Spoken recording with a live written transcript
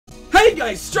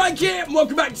guys, Strike here, and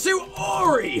welcome back to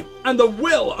Ori and the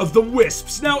Will of the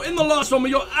Wisps. Now, in the last one,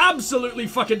 we got absolutely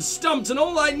fucking stumped, and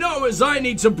all I know is I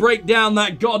need to break down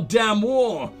that goddamn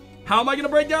wall. How am I gonna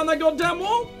break down that goddamn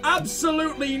wall?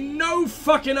 Absolutely no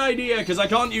fucking idea, because I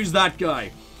can't use that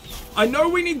guy. I know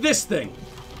we need this thing,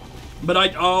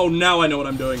 but oh, now I know what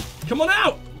I'm doing. Come on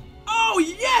out! Oh,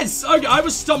 yes! Okay, I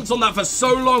was stumped on that for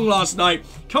so long last night.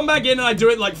 Come back in and I do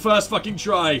it like first fucking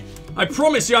try. I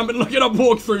promise you I haven't been looking up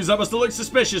walkthroughs. That must have looked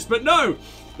suspicious, but no.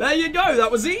 There you go.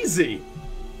 That was easy.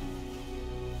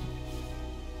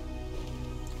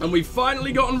 And we've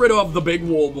finally gotten rid of the big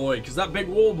wall boy, because that big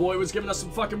wall boy was giving us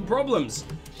some fucking problems.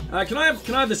 Can I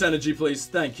have this energy, please?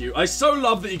 Thank you. I so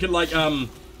love that you can, like,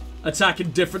 attack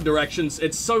in different directions.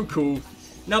 It's so cool.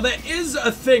 Now, there is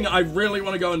a thing I really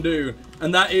want to go and do,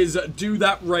 and that is do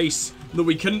that race that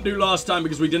we couldn't do last time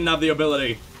because we didn't have the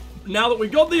ability. Now that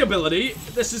we've got the ability,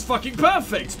 this is fucking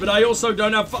perfect, but I also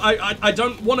don't have, I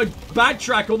don't want to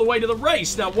backtrack all the way to the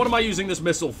race. Now, what am I using this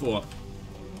missile for?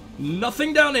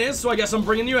 Nothing down here, so I guess I'm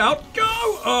bringing you out. Go!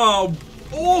 Oh,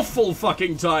 awful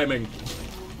fucking timing.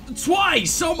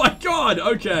 Twice! Oh my god!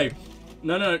 Okay.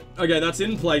 No. Okay, that's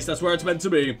in place. That's where it's meant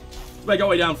to be. Let's make our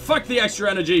way down. Fuck the extra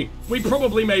energy. We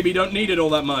probably maybe don't need it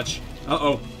all that much.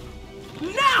 Uh-oh.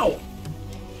 Now!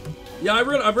 Yeah,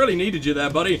 I really needed you there,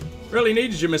 buddy. Really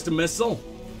needed you, Mr. Missile.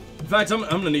 In fact, I'm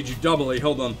gonna need you doubly.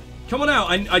 Hold on. Come on out.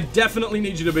 I definitely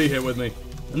need you to be here with me.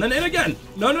 And then in again.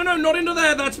 No, not into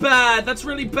there. That's bad. That's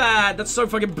really bad. That's so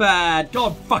fucking bad.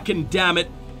 God fucking damn it.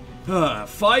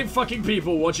 5 fucking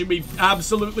people watching me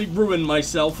absolutely ruin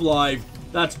myself live.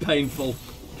 That's painful.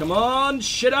 Come on,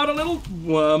 shit out a little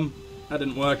worm. That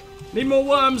didn't work. Need more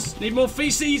worms. Need more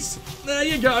feces. There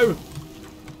you go.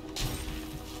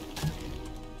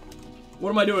 What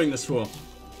am I doing this for?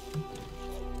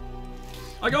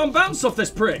 I go and bounce off this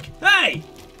prick. Hey!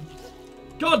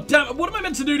 God damn it. What am I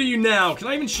meant to do to you now? Can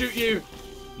I even shoot you?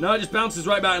 No, it just bounces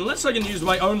right back. Unless I can use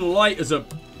my own light as a...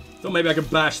 Thought maybe I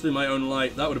could bash through my own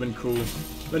light. That would have been cool.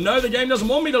 But no, the game doesn't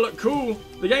want me to look cool.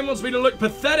 The game wants me to look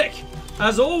pathetic.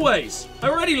 As always. I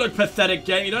already look pathetic,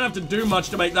 game. You don't have to do much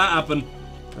to make that happen.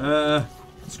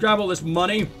 Let's grab all this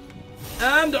money.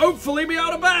 And hopefully be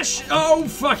able to bash. Oh,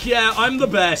 fuck yeah. I'm the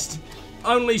best.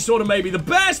 Only sort of maybe the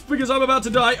best because I'm about to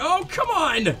die. Oh, come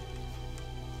on.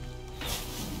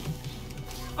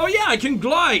 Oh, yeah, I can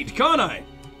glide, can't I?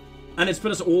 And it's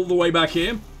put us all the way back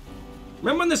here.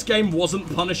 Remember when this game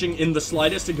wasn't punishing in the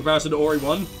slightest in comparison to Ori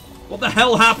 1? What the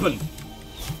hell happened?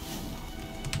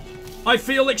 I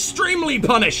feel extremely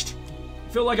punished.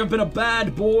 I feel like I've been a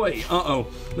bad boy. Uh-oh.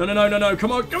 No.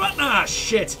 Come on. Ah,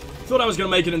 shit. Thought I was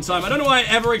going to make it in time. I don't know why I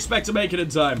ever expect to make it in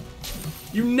time.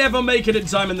 You never make it in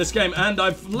time in this game, and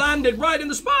I've landed right in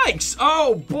the spikes!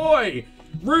 Oh, boy!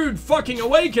 Rude fucking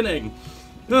awakening!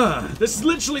 This is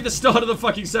literally the start of the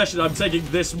fucking session. I'm taking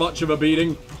this much of a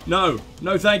beating. No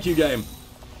thank you, game.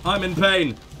 I'm in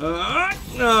pain.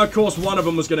 Of course one of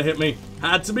them was gonna hit me.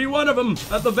 Had to be one of them,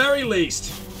 at the very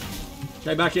least.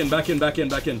 Okay, back in.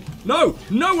 No,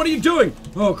 what are you doing?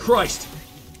 Oh, Christ.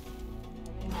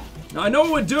 Now, I know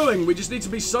what we're doing, we just need to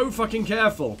be so fucking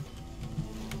careful.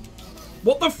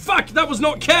 What the fuck? That was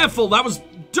not careful. That was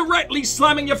directly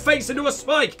slamming your face into a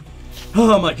spike.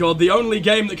 Oh my god, the only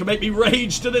game that can make me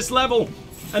rage to this level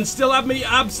and still have me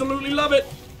absolutely love it.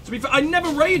 To be fair, I never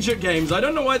rage at games. I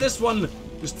don't know why this one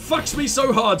just fucks me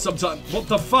so hard sometimes. What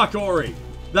the fuck, Ori?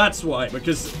 That's why,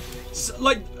 because,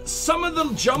 like, some of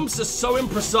the jumps are so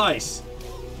imprecise.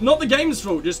 Not the game's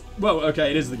fault, just, well,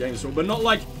 okay, it is the game's fault, but not,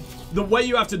 like, the way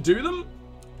you have to do them.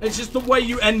 It's just the way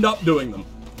you end up doing them.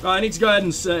 I need to go ahead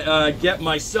and get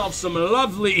myself some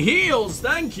lovely heals,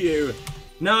 thank you.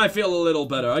 Now I feel a little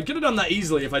better. I could have done that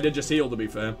easily if I did just heal, to be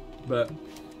fair. But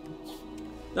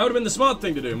that would have been the smart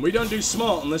thing to do. And we don't do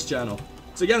smart on this channel.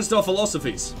 It's against our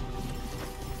philosophies.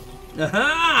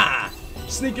 Aha!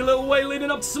 Sneaky little way leading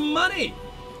up to some money.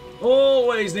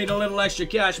 Always need a little extra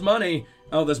cash money.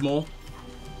 Oh, there's more.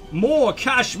 More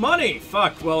cash money!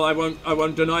 Fuck, well, I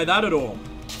won't deny that at all.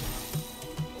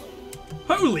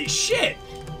 Holy shit!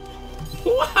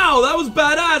 Wow, that was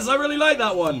badass. I really like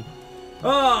that one.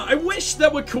 I wish there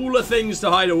were cooler things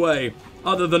to hide away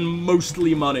other than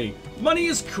mostly money. Money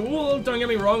is cool, don't get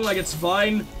me wrong, like it's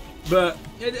fine, but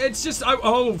it's just,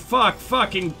 oh fuck,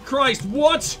 fucking Christ,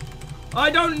 what?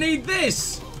 I don't need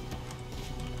this.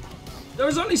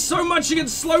 There's only so much you can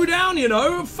slow down, you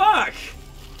know, fuck.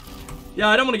 Yeah,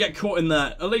 I don't want to get caught in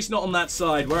that, at least not on that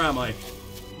side. Where am I?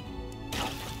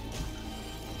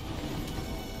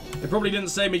 It probably didn't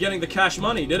save me getting the cash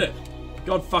money, did it?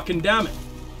 God fucking damn it.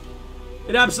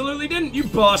 It absolutely didn't, you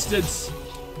bastards.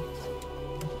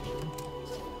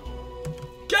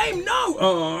 Game,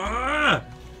 no!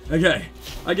 Okay.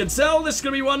 I can tell this is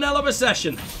going to be one hell of a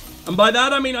session. And by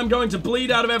that, I mean I'm going to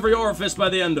bleed out of every orifice by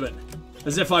the end of it.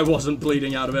 As if I wasn't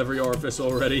bleeding out of every orifice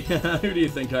already. Who do you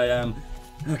think I am?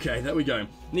 Okay, there we go.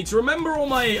 Need to remember all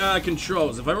my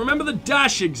controls. If I remember the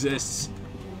dash exists,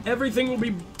 everything will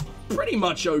be pretty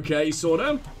much okay,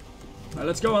 sorta. Alright,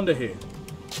 let's go under here.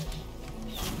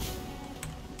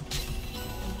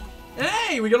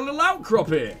 Hey, we got a little outcrop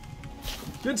here.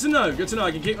 Good to know, good to know.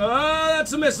 I can keep... Oh,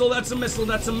 that's a missile, that's a missile,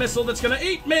 that's a missile that's gonna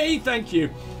eat me. Thank you.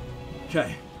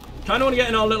 Okay. Kinda wanna get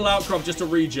in our little outcrop just to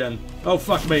regen. Oh,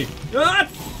 fuck me. Ah,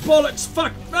 bollocks,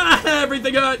 fuck. Ah,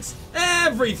 everything hurts.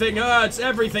 Everything hurts.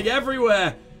 Everything,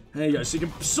 everywhere. There you go. So you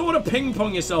can sort of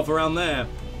ping-pong yourself around there.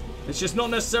 It's just not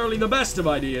necessarily the best of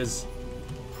ideas.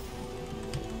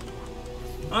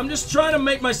 I'm just trying to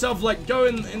make myself, like, go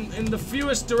in the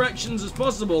fewest directions as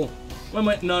possible. When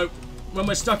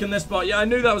we're stuck in this spot. Yeah, I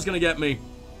knew that was gonna get me.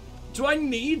 Do I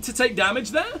need to take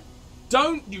damage there?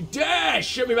 Don't you dare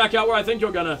shit me back out where I think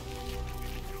you're gonna.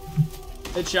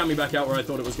 It shot me back out where I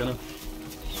thought it was gonna.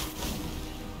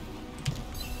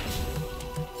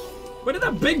 Where did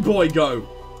that big boy go?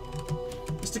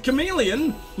 Mr.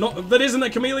 Chameleon? Not, that isn't a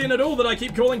chameleon at all that I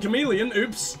keep calling chameleon.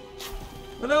 Oops.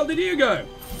 Where the hell did you go?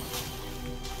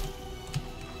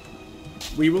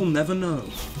 We will never know.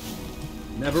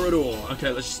 Never at all. Okay,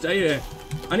 let's stay here.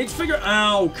 I need to figure...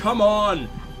 Ow, come on.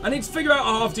 I need to figure out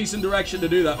a half-decent direction to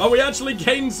do that. Oh, we actually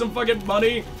gained some fucking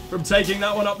money from taking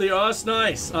that one up the arse.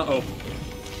 Nice. Uh-oh.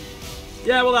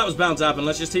 Yeah, well, that was bound to happen.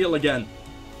 Let's just heal again.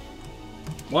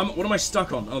 What am I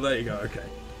stuck on? Oh, there you go. Okay.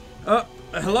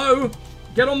 Hello?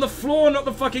 Get on the floor, not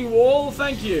the fucking wall.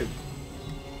 Thank you.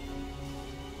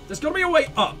 There's gotta be a way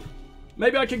up.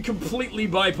 Maybe I can completely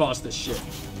bypass this shit.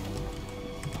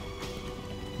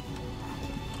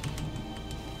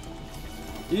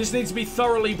 You just need to be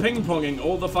thoroughly ping-ponging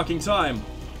all the fucking time.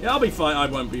 Yeah, I'll be fine. I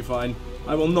won't be fine.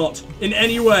 I will not, in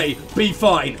any way, be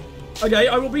fine. Okay,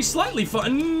 I will be slightly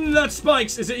fine. That's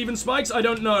spikes. Is it even spikes? I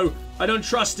don't know. I don't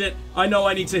trust it. I know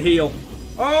I need to heal.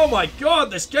 Oh my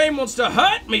god, this game wants to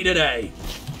hurt me today.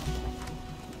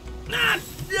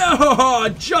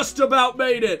 Oh, just about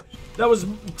made it. That was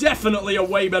definitely a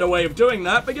way better way of doing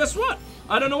that, but guess what?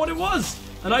 I don't know what it was.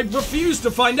 And I refuse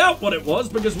to find out what it was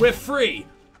because we're free.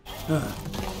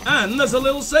 And there's a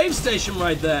little save station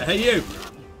right there. Hey, you.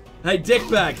 Hey,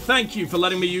 dickbag. Thank you for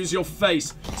letting me use your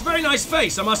face. It's a very nice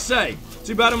face, I must say.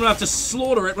 Too bad I'm gonna have to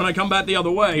slaughter it when I come back the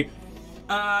other way.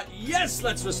 Yes,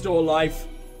 let's restore life.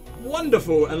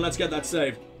 Wonderful. And let's get that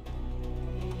saved.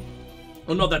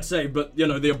 Well, not that save, but, you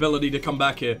know, the ability to come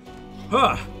back here.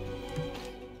 Huh.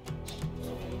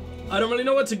 I don't really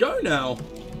know where to go now.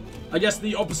 I guess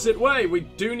the opposite way. We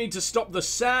do need to stop the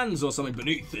sands or something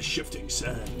beneath the shifting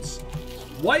sands.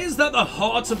 Why is that the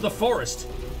heart of the forest?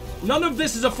 None of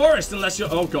this is a forest unless you're...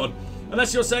 Oh, God.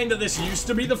 Unless you're saying that this used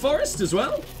to be the forest as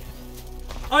well?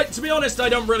 To be honest, I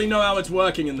don't really know how it's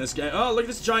working in this game. Oh, look at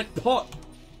this giant pot.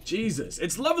 Jesus.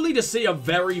 It's lovely to see a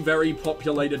very, very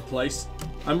populated place.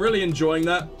 I'm really enjoying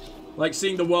that. Like,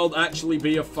 seeing the world actually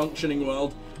be a functioning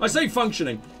world. I say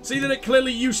functioning. See that it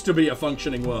clearly used to be a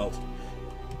functioning world.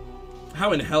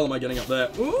 How in hell am I getting up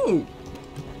there? Ooh!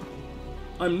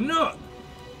 I'm not.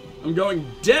 I'm going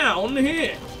down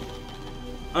here.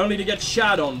 Only to get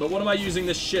shat on, but what am I using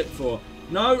this shit for?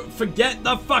 No, forget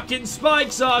the fucking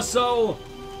spikes, arsehole!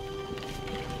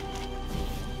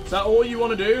 Is that all you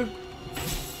want to do?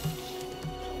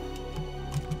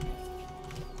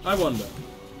 I wonder.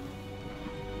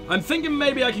 I'm thinking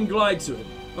maybe I can glide to it.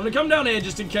 I'm gonna come down here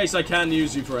just in case I can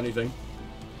use you for anything.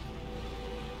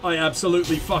 I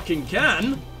absolutely fucking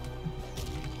can.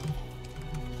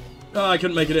 Oh, I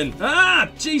couldn't make it in. Ah,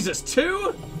 Jesus,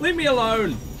 2? Leave me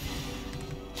alone.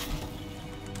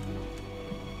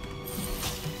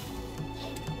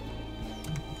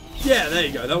 Yeah, there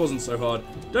you go. That wasn't so hard.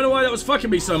 Don't know why that was fucking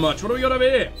me so much. What do we got over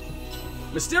here?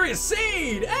 Mysterious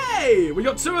seed! Hey! We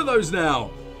got 2 of those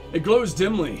now. It glows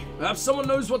dimly. Perhaps someone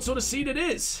knows what sort of seed it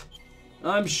is.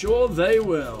 I'm sure they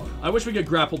will. I wish we could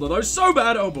grapple to those so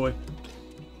bad. Oh, boy.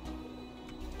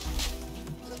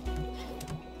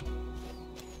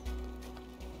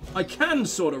 I can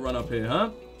sort of run up here, huh?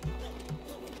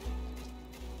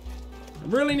 I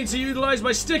really need to utilize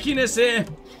my stickiness here.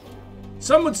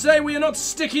 Some would say we are not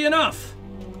sticky enough.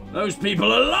 Those people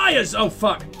are liars. Oh,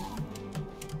 fuck.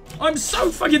 I'm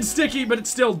so fucking sticky, but it's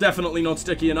still definitely not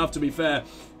sticky enough, to be fair.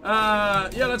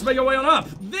 Yeah, let's make our way on up.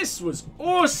 This was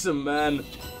awesome, man.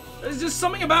 There's just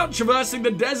something about traversing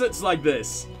the deserts like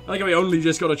this. I think we only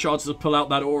just got a chance to pull out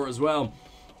that ore as well.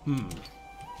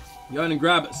 Go ahead and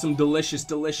grab some delicious,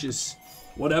 delicious...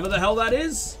 whatever the hell that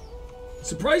is.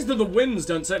 Surprised that the winds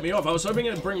don't take me off. I was hoping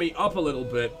it'd bring me up a little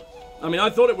bit. I mean, I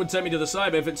thought it would take me to the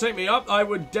side, but if it take me up, I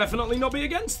would definitely not be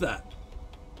against that.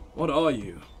 What are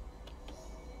you?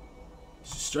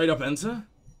 Straight up enter?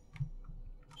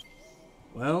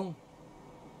 Well,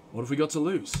 what have we got to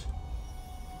lose?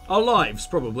 Our lives,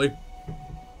 probably.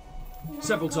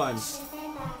 Several times.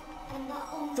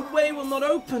 The way will not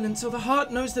open until the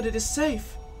heart knows that it is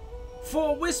safe.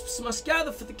 4 wisps must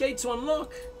gather for the gate to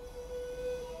unlock.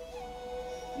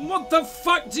 What the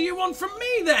fuck do you want from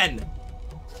me, then?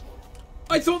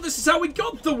 I thought this is how we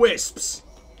got the wisps.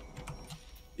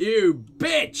 You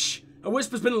bitch! A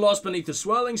wisp has been lost beneath the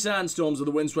swirling sandstorms of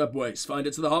the windswept wastes. Find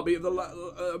it so the heartbeat of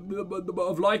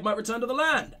of life might return to the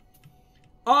land.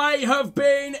 I have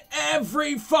been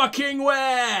every fucking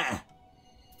where!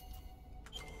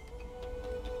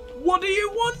 What do you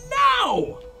want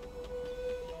now?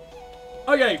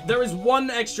 Okay, there is one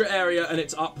extra area and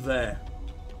it's up there.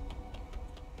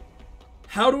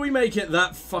 How do we make it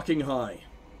that fucking high?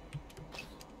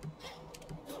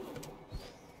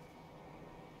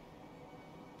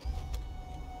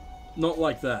 Not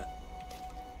like that.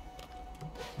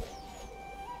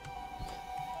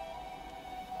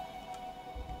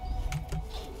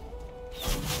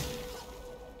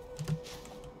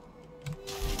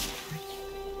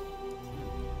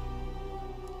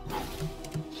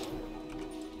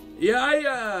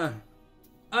 Yeah,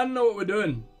 I don't know what we're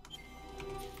doing.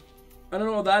 I don't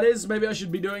know what that is. Maybe I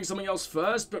should be doing something else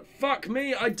first, but fuck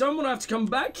me, I don't want to have to come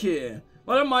back here.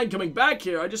 I don't mind coming back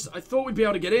here, I thought we'd be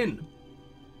able to get in.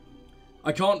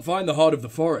 I can't find the heart of the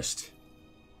forest.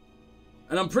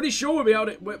 And I'm pretty sure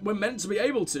we're meant to be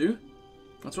able to.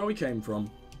 That's where we came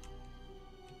from.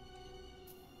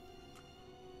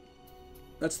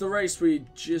 That's the race we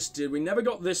just did. We never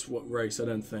got this race, I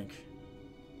don't think.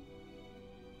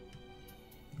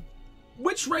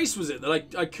 Which race was it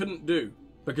that I couldn't do?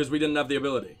 Because we didn't have the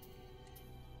ability.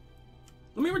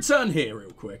 Let me return here real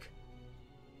quick.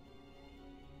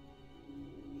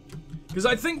 Because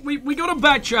I think we got to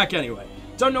backtrack anyway.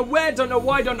 Don't know where, don't know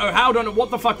why, don't know how, don't know what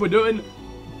the fuck we're doing.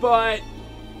 But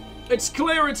it's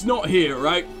clear it's not here,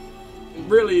 right? It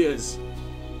really is.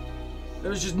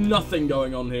 There's just nothing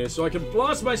going on here. So I can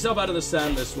blast myself out of the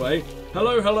sand this way.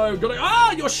 Hello, hello.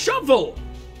 Ah, your shovel!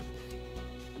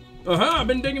 I've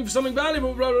been digging for something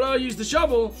valuable, blah, blah, blah. Use the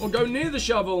shovel, or go near the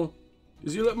shovel.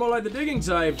 Because you look more like the digging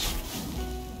type.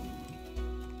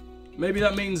 Maybe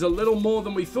that means a little more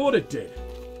than we thought it did.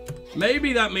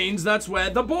 Maybe that means that's where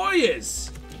the boy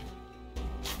is.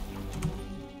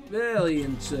 Very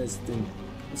interesting.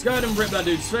 Let's go ahead and rip that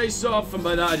dude's face off, and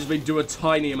by that I just mean do a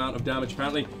tiny amount of damage,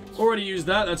 apparently. Already used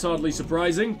that, that's hardly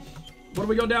surprising. What do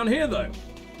we got down here, though?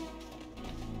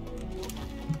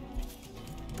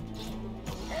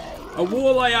 A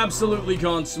wall I absolutely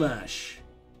can't smash.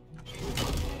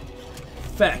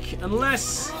 Feck.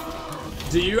 Unless...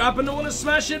 Do you happen to want to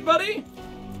smash it, buddy?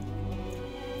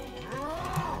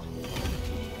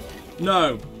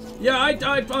 No. Yeah,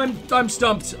 I'm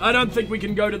stumped. I don't think we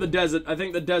can go to the desert. I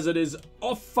think the desert is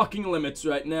off fucking limits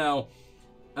right now.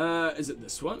 Is it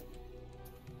this one?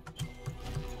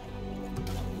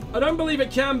 I don't believe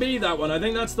it can be that one. I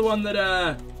think that's the one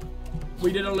that,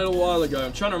 we did a little while ago.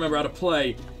 I'm trying to remember how to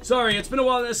play. Sorry, it's been a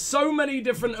while. There's so many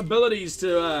different abilities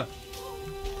to,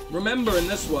 remember in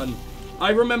this one. I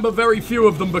remember very few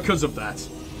of them because of that.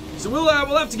 So we'll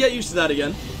have to get used to that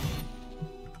again.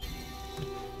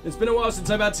 It's been a while since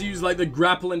I've had to use, like, the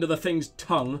grapple into the thing's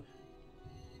tongue.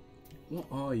 What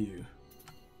are you?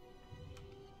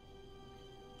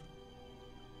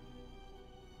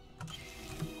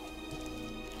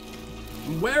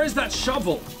 Where is that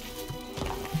shovel?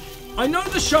 I know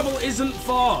the shovel isn't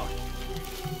far.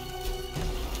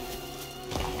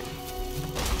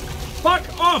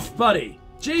 Fuck off, buddy.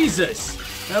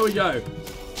 Jesus. There we go.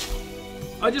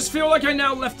 I just feel like I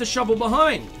now left the shovel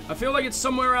behind. I feel like it's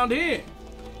somewhere around here.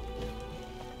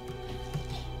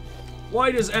 Why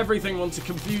does everything want to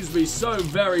confuse me so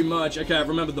very much? Okay, I've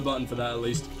remembered the button for that at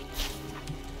least.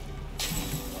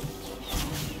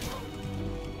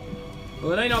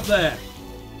 Well, it ain't up there.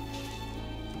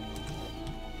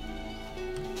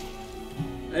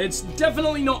 It's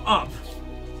definitely not up.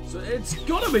 So it's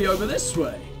gotta be over this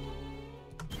way.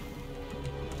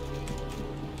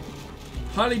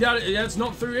 Highly doubt it. Yeah, it's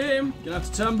not through here. Gonna have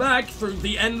to turn back through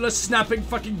the endless snapping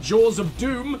fucking jaws of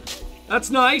doom. That's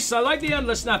nice. I like the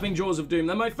endless snapping jaws of doom.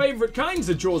 They're my favorite kinds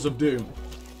of jaws of doom.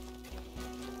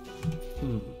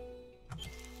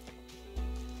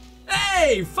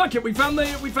 Hey, fuck it. We found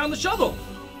the shovel.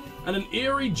 And an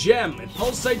eerie gem. It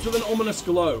pulsates with an ominous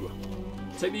glow.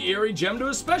 Take the eerie gem to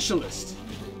a specialist.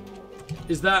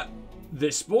 Is that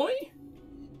this boy?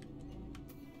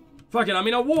 Fuck it, I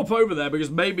mean, I'll warp over there because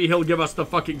maybe he'll give us the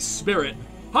fucking spirit.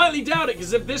 Highly doubt it,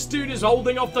 because if this dude is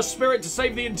holding off the spirit to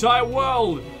save the entire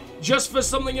world just for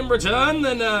something in return,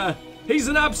 then, he's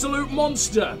an absolute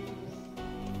monster.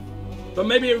 But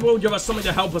maybe it will give us something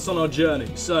to help us on our journey.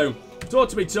 So, talk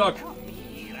to me, Tuck.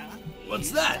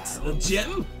 What's that? A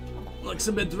gem? Looks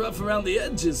a bit rough around the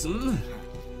edges, hmm?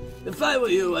 If I were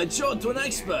you, I'd show it to an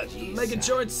expert, making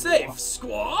sure it's safe.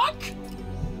 Squawk?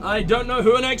 I don't know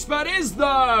who an expert is,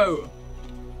 though!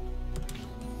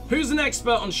 Who's an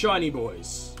expert on shiny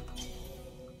boys?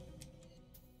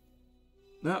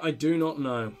 That I do not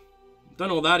know. Don't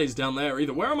know what that is down there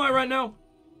either. Where am I right now?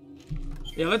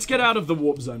 Yeah, let's get out of the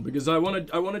warp zone because I want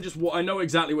to just I know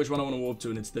exactly which one I want to warp to,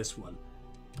 and it's this one.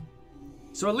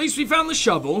 So at least we found the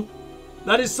shovel.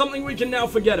 That is something we can now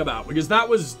forget about because that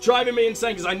was driving me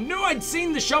insane because I knew I'd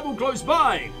seen the shovel close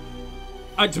by.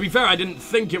 To be fair, I didn't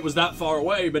think it was that far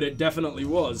away, but it definitely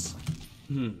was.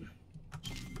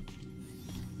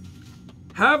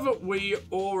 Have we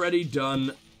already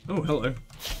done... Oh, hello.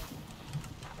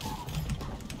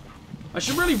 I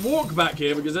should really walk back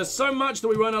here because there's so much that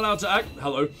we weren't allowed to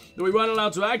that we weren't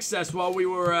allowed to access while we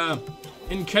were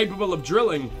incapable of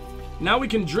drilling. Now we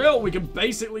can drill. We can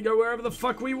basically go wherever the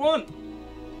fuck we want.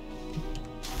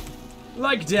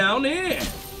 Like down here.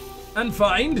 And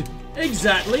find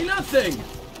exactly nothing.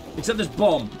 Except this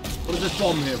bomb. What is this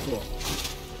bomb here for?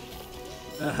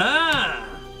 Aha!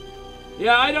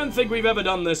 Yeah, I don't think we've ever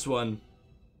done this one.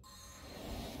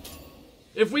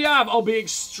 If we have, I'll be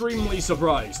extremely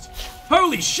surprised.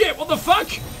 Holy shit, what the fuck?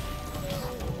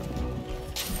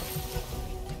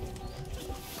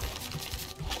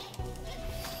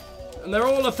 And they're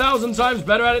all 1,000 times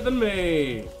better at it than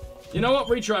me. You know what?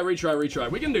 Retry, retry, retry.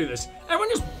 We can do this. Everyone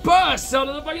just bursts out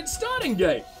of the fucking starting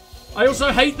gate. I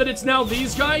also hate that it's now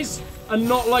these guys and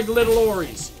not like little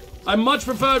Oris. I much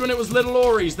preferred when it was little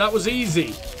Oris. That was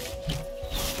easy.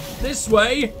 This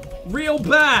way, real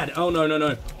bad. Oh, no, no,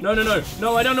 no. No, no, no.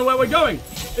 No, I don't know where we're going.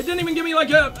 It didn't even give me like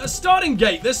a starting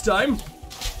gate this time.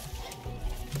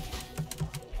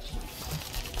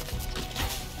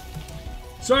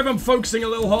 Sorry if I'm focusing a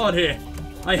little hard here.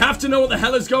 I have to know what the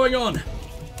hell is going on.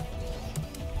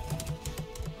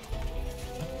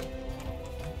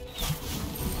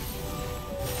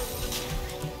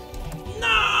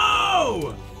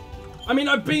 No! I mean,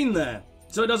 I've been there,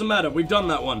 so it doesn't matter. We've done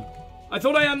that one. I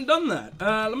thought I hadn't done that.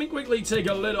 Let me quickly take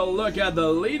a little look at the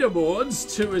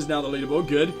leaderboards. 2 is now the leaderboard.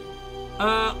 Good.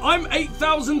 I'm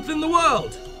 8,000th in the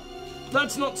world.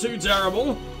 That's not too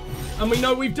terrible. And we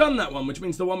know we've done that one, which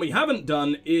means the one we haven't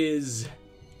done is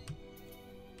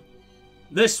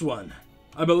this one,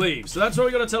 I believe. So that's where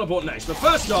we got to teleport next. But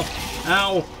first off,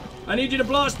 ow, I need you to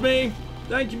blast me.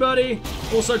 Thank you, buddy.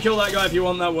 Also kill that guy if you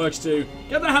want. That works too.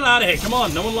 Get the hell out of here. Come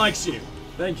on, no one likes you.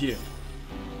 Thank you.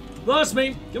 Blast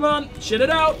me. Come on, shit it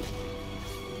out.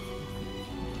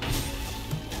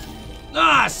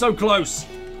 Ah, so close.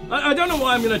 I don't know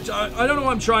why I don't know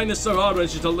why I'm trying this so hard when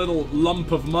it's just a little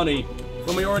lump of money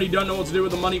when we already don't know what to do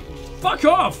with the money. Fuck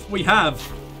off! We have.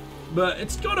 But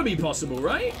it's gotta be possible,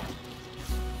 right?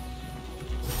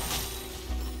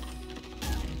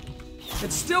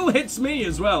 It still hits me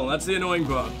as well. That's the annoying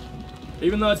part.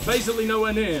 Even though it's basically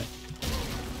nowhere near.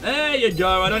 There you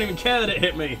go. I don't even care that it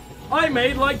hit me. I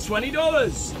made like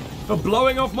 $20 for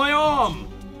blowing off my arm.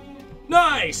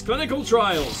 Nice! Clinical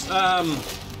trials. Yeah,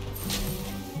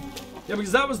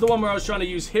 because that was the one where I was trying to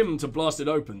use him to blast it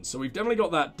open. So we've definitely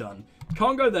got that done.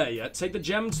 Can't go there yet. Take the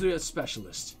gem to a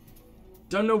specialist.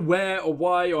 Don't know where or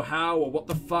why or how or what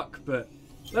the fuck, but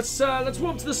let's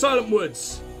walk to the Silent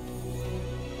Woods.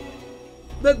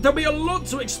 There'll be a lot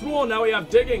to explore now we have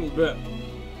digging, but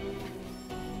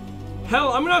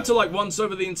hell, I'm gonna have to like once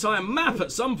over the entire map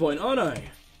at some point, aren't I?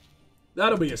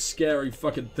 That'll be a scary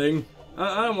fucking thing.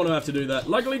 I don't want to have to do that.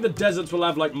 Luckily, the deserts will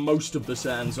have like most of the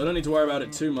sand, so I don't need to worry about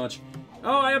it too much.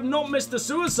 Oh, I have not missed the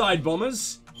suicide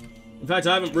bombers. In fact,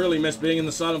 I haven't really missed being in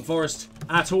the Silent Forest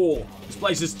at all. This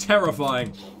place is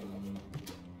terrifying.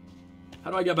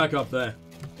 How do I get back up there?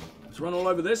 Let's run all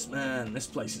over this? Man, this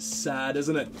place is sad,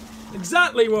 isn't it?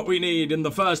 Exactly what we need in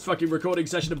the first fucking recording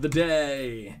session of the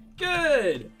day.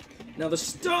 Good. Now, the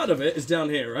start of it is down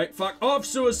here, right? Fuck off,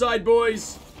 suicide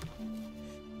boys.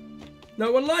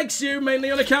 No one likes you,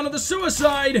 mainly on account of the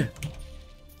suicide.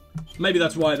 Maybe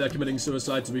that's why they're committing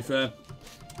suicide, to be fair.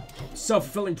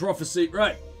 Self-fulfilling prophecy.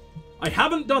 Right. I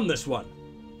haven't done this one.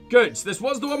 Good. So this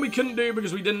was the one we couldn't do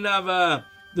because we didn't have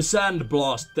the sand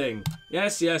blast thing.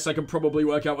 Yes, yes, I can probably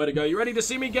work out where to go. You ready to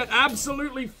see me get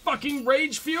absolutely fucking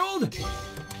rage-fueled?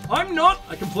 I'm not.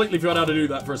 I completely forgot how to do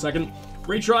that for a second.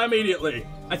 Retry immediately.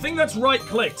 I think that's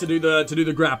right-click to do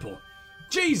the grapple.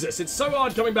 Jesus, it's so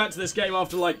hard coming back to this game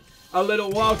after, like, a little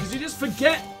while, because you just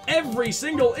forget every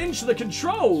single inch of the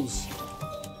controls.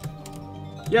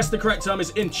 Yes, the correct term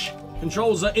is inch.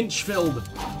 Controls are inch-filled.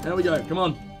 There we go, come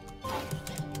on.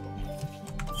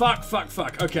 Fuck, fuck,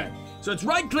 fuck. Okay, so it's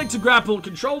right-click to grapple,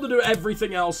 control to do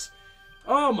everything else.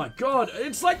 Oh my god,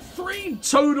 it's like 3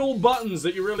 total buttons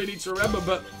that you really need to remember,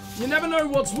 but you never know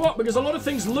what's what, because a lot of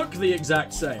things look the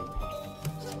exact same.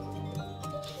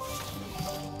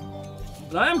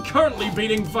 And I am currently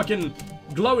beating fucking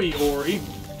glowy Ori.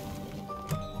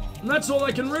 And that's all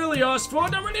I can really ask for. I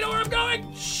don't really know where I'm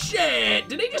going. Shit!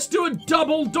 Did he just do a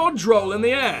double dodge roll in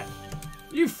the air?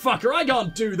 You fucker, I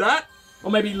can't do that. Or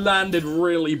maybe landed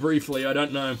really briefly, I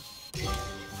don't know.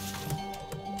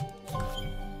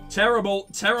 Terrible,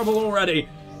 terrible already.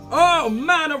 Oh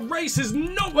man, a race is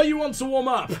not where you want to warm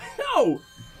up. No!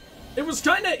 It was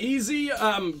kind of easy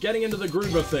getting into the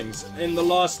groove of things in the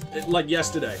last, like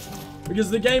yesterday. Because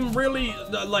the game really,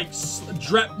 like,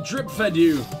 drip-fed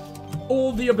you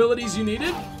all the abilities you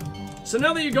needed. So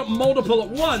now that you've got multiple at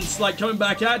once, like, coming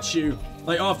back at you,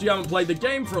 like, after you haven't played the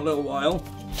game for a little while,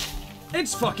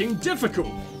 it's fucking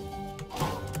difficult.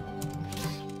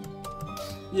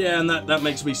 Yeah, and that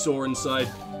makes me sore inside.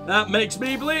 That makes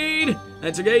me bleed.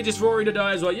 And to gauge is for Ori to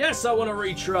die as well. Yes, I want to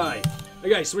retry.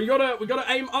 Okay, so we gotta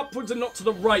aim upwards and not to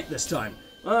the right this time.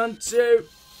 1, 2,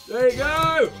 there you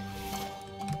go.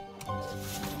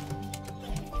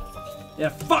 Yeah,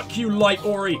 fuck you, light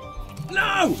Ori.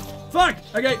 No! Fuck!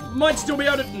 Okay, might still be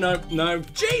able to... No, no.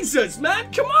 Jesus,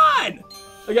 man, come on!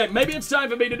 Okay, maybe it's time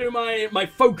for me to do my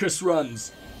focus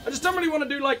runs. I just don't really want to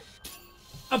do, like,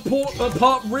 a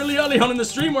part really early on in the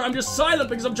stream where I'm just silent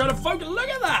because I'm trying to focus. Look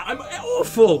at that! I'm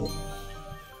awful!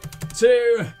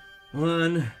 2,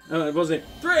 1... Oh, it wasn't it.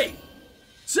 3,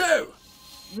 2,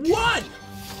 1!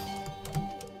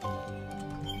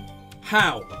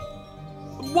 How?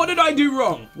 What did I do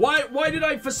wrong? Why did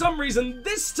I, for some reason,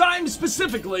 this time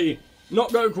specifically,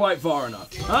 not go quite far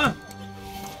enough? Huh?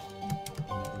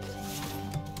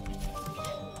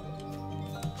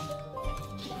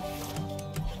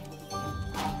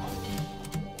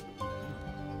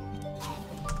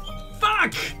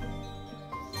 Fuck!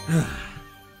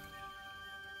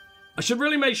 I should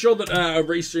really make sure that a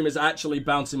restream is actually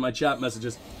bouncing my chat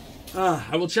messages.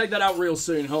 I will check that out real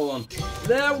soon. Hold on.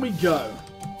 There we go.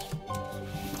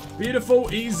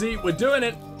 Beautiful, easy. We're doing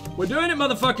it. We're doing it,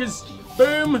 motherfuckers.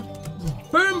 Boom.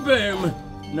 Boom, boom.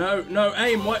 No, no,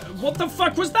 aim. What the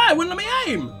fuck was that? It wouldn't let me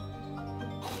aim.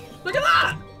 Look at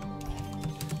that.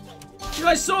 You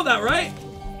guys saw that, right?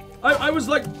 I was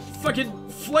like fucking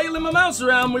flailing my mouse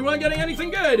around. We weren't getting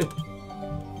anything good.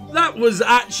 That was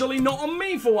actually not on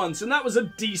me for once, and that was a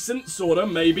decent sort of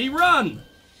maybe run.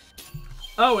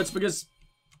 Oh, it's because...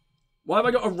 Why have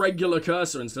I got a regular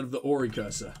cursor instead of the Ori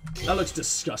cursor? That looks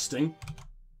disgusting.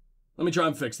 Let me try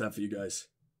and fix that for you guys.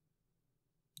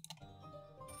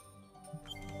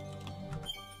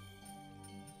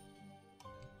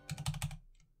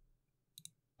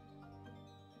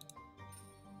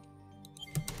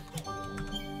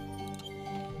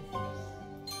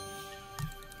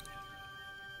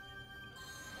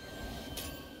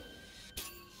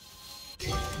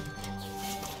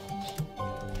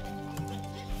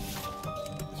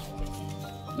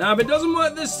 Now, if it doesn't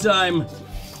work this time,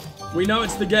 we know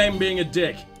it's the game being a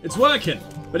dick. It's working,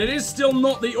 but it is still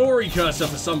not the Ori cursor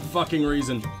for some fucking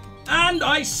reason. And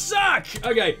I suck!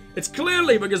 Okay, it's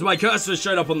clearly because my cursor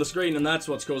showed up on the screen and that's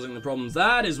what's causing the problems.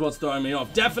 That is what's throwing me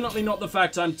off. Definitely not the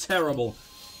fact I'm terrible.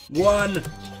 1.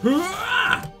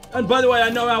 And by the way, I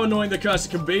know how annoying the cursor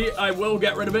can be. I will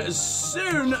get rid of it as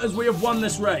soon as we have won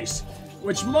this race.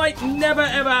 Which might never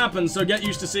ever happen, so get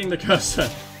used to seeing the cursor.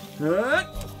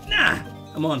 Nah!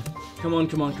 Come on. Come on,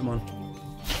 come on, come on.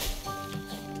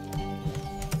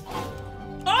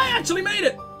 I actually made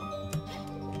it!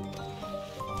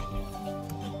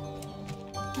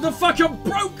 The fucker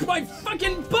broke my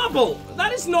fucking bubble!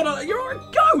 That is not a... You're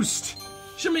a ghost!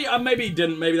 Shouldn't be... maybe he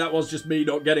didn't. Maybe that was just me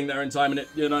not getting there in time and it,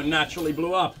 you know, naturally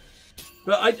blew up.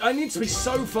 But I need to be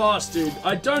so fast, dude.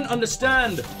 I don't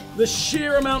understand the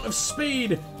sheer amount of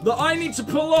speed that I need to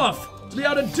pull off to be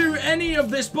able to do any of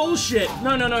this bullshit.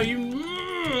 No, no, no, you...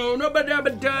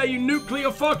 you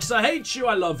nuclear fox. I hate you.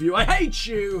 I love you. I hate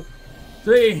you.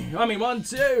 1,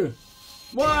 2,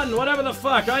 1, whatever the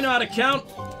fuck. I know how to count.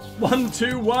 1,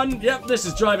 2, 1. Yep, this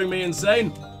is driving me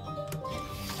insane.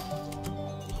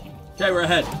 Okay, we're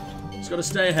ahead. Just gotta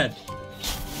stay ahead.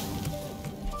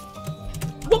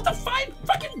 What the fuck?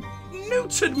 Fucking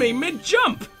neutered me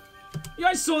mid-jump. You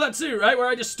guys saw that too, right? Where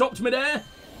I just stopped mid-air?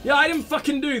 Yeah, I didn't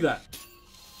fucking do that.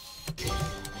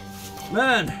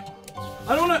 Man.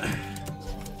 I don't wanna...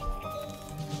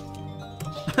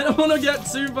 I don't want to get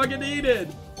too fucking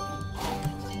heated.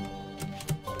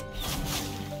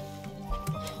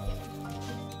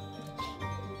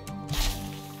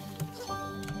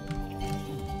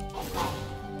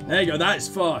 There you go, that is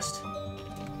fast.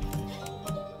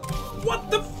 What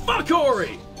the fuck,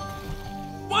 Ori?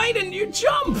 Why didn't you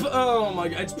jump? Oh my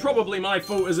god, it's probably my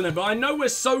fault, isn't it? But I know we're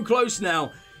so close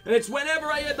now. And it's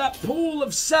whenever I hit that pool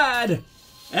of sad,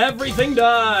 everything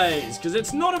dies. Because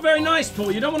it's not a very nice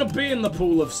pool. You don't want to be in the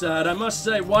pool of sad, I must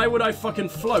say. Why would I fucking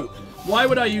float? Why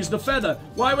would I use the feather?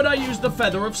 Why would I use the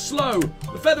feather of slow?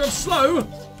 The feather of slow,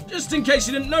 just in case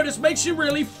you didn't notice, makes you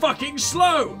really fucking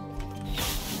slow.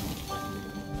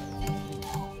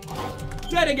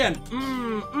 Dead again.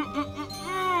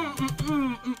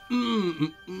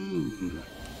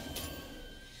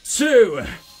 2,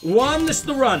 1, this is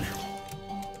the run.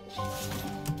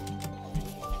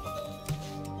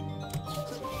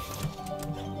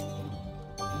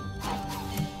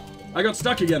 I got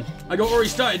stuck again. I got Ori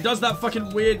stuck. It does that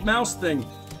fucking weird mouse thing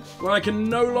where I can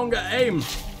no longer aim.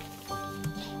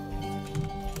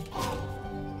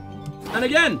 And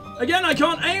again, I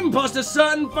can't aim past a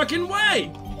certain fucking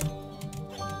way.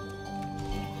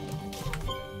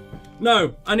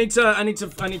 No, I need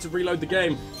to reload the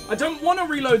game. I don't want to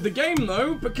reload the game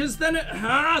though, because then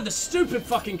the stupid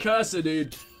fucking cursor,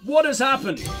 dude. What has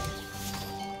happened?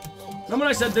 And when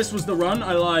I said this was the run,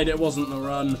 I lied. It wasn't the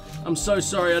run. I'm so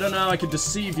sorry. I don't know how I could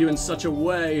deceive you in such a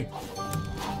way.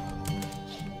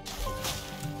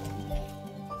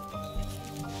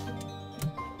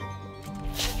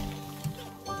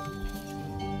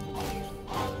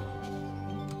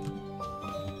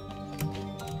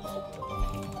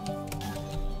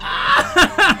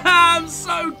 I'm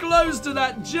so close to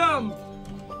that jump.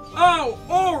 Oh,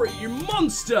 Ori, you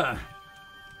monster.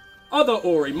 Other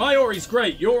Ori. My Ori's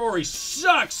great. Your Ori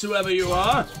sucks, whoever you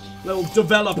are. Little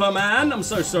developer man. I'm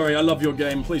so sorry. I love your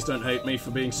game. Please don't hate me for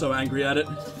being so angry at it.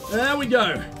 There we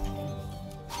go.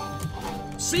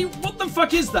 See, what the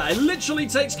fuck is that? It literally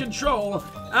takes control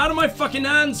out of my fucking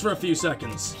hands for a few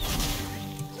seconds.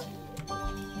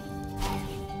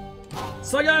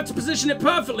 It's like I have to position it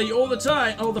perfectly all the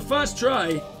time. Oh, the first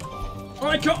try. Oh,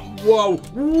 I can't. Whoa.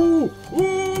 Ooh.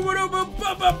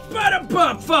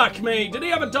 Fuck me. Did he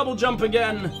have a double jump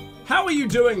again? How are you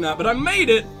doing that? But I made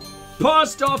it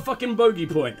past our fucking bogey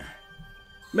point.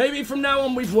 Maybe from now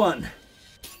on we've won.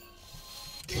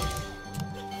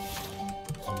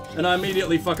 And I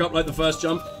immediately fuck up like the first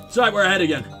jump. It's right, we're ahead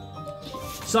again.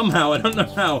 Somehow, I don't know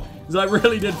how. Because I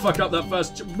really did fuck up that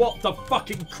first jump. What the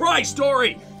fucking Christ,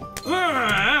 Ori?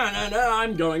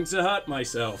 I'm going to hurt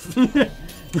myself.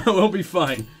 We'll be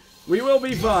fine. We will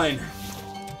be fine.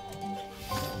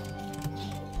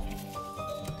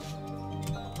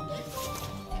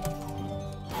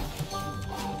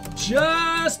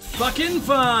 Just fucking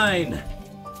fine.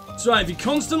 That's right, if you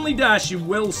constantly dash, you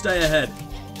will stay ahead.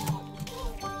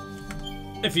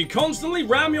 If you constantly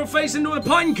ram your face into a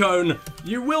pine cone,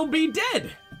 you will be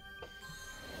dead.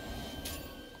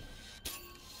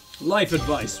 Life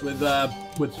advice with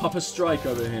Papa Strike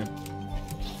over here.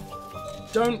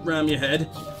 Don't ram your head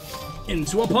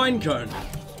into a pine cone.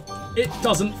 It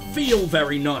doesn't feel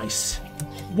very nice.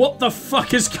 What the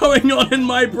fuck is going on in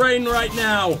my brain right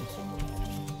now?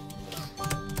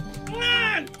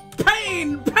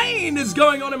 Pain is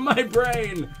going on in my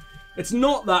brain. It's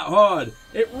not that hard.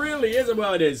 It really isn't.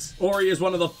 Well, it is. Ori is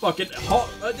one of the fucking hot.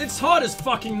 It's hard as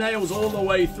fucking nails all the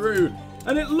way through.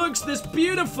 And it looks this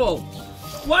beautiful.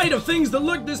 Why do things that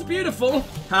look this beautiful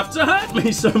have to hurt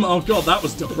me so much? Oh god, that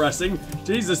was depressing.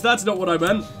 Jesus, that's not what I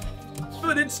meant.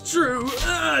 But it's true.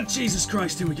 Jesus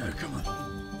Christ, here we go. Come on.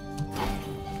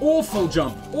 Awful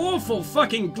jump. Awful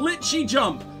fucking glitchy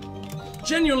jump.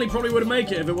 Genuinely probably would have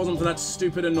made it if it wasn't for that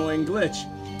stupid annoying glitch.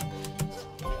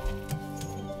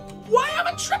 Why have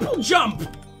a triple jump?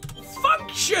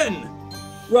 Function!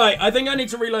 Right, I think I need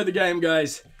to reload the game,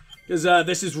 guys. Because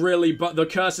this is really, the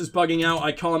cursor's bugging out.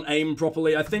 I can't aim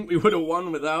properly. I think we would have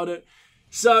won without it.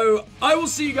 So, I will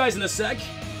see you guys in a sec,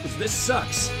 because this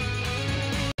sucks.